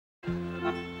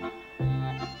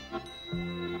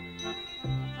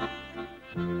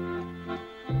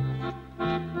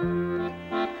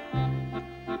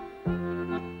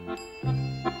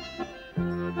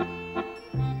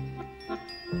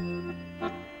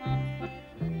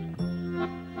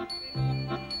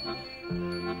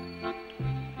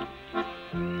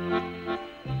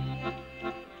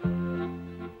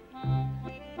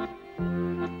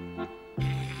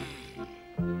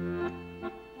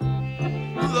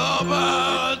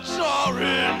birds are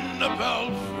in the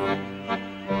belfry,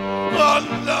 and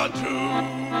the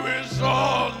dew is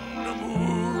on the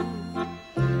moon,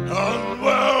 and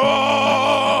where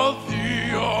are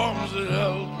the arms that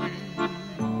held me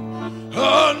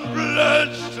and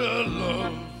pledged to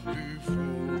love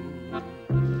before,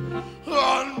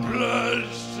 and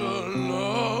pledged to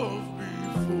love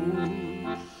before,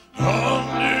 and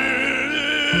it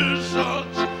is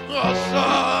such a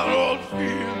sad old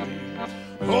feeling.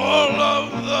 All of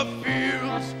the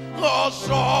fields are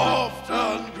soft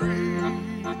and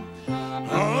green,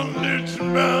 and it's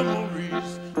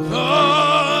memories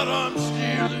that I'm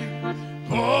stealing,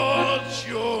 but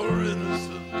you're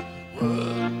innocent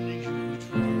when you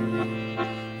dream,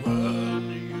 when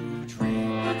you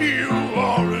dream. You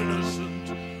are innocent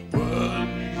when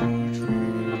you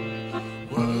dream,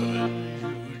 when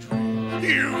you dream.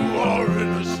 You are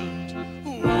innocent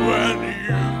when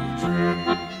you dream.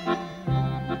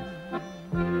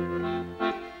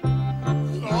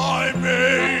 I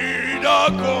made a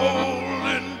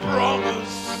golden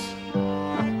promise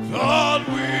that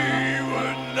we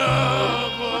would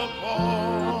never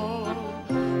part,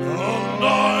 and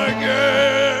I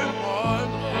gave my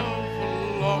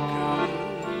love a locket,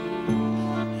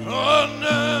 and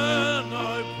then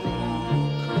I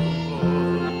broke her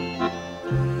heart,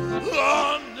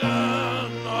 and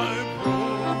then I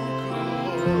broke her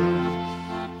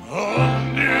heart,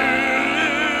 and it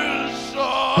is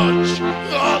such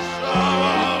a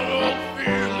sad old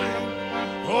feeling.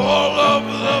 All of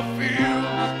the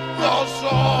fields are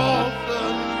soft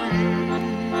and green,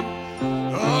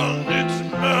 and it's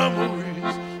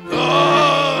memories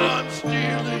that I'm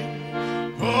stealing,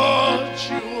 but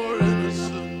you're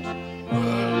innocent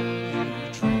when you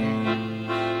dream,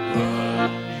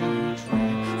 when you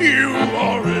dream. You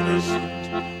are innocent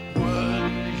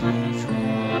when you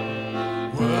dream,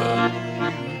 when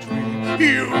you dream.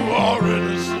 You are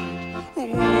innocent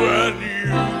when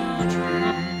you dream.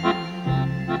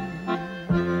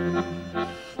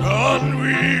 And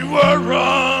we were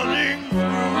running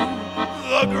through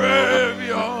the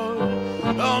graveyard,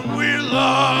 and we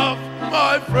laughed,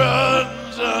 my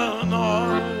friends and I,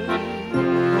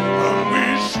 and we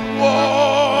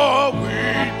swore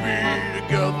we'd be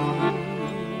together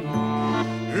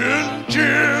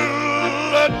until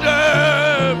the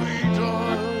day we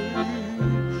die,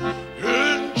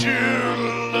 until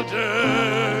the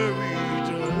day we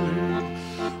die.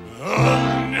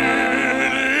 And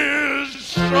it is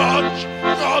such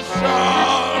a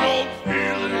sad old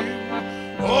feeling.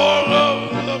 All of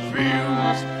the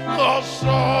fields are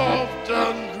soft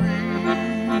and green,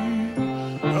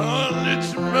 and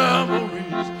it's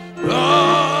memories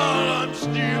that I'm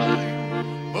stealing,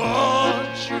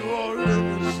 but you are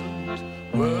innocent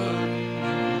when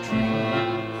you dream,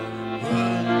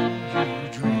 when you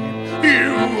dream.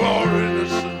 You are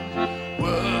innocent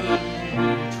when you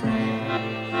dream,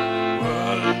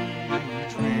 when you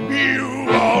dream. You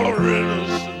are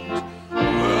innocent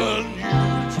when you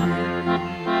dream.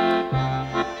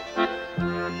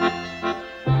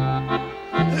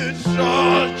 It's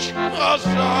such a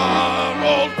sad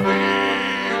old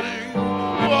feeling.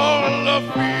 All the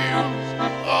fields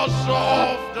are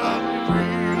soft and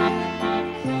green,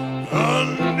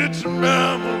 and it's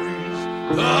memories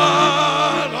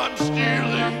that I'm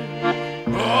stealing,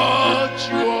 but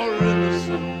you're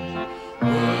innocent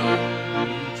when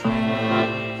you dream,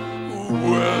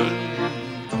 when you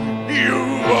dream. You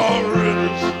are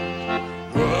innocent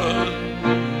when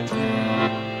you dream,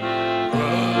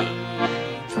 when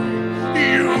you dream.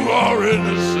 You are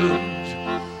innocent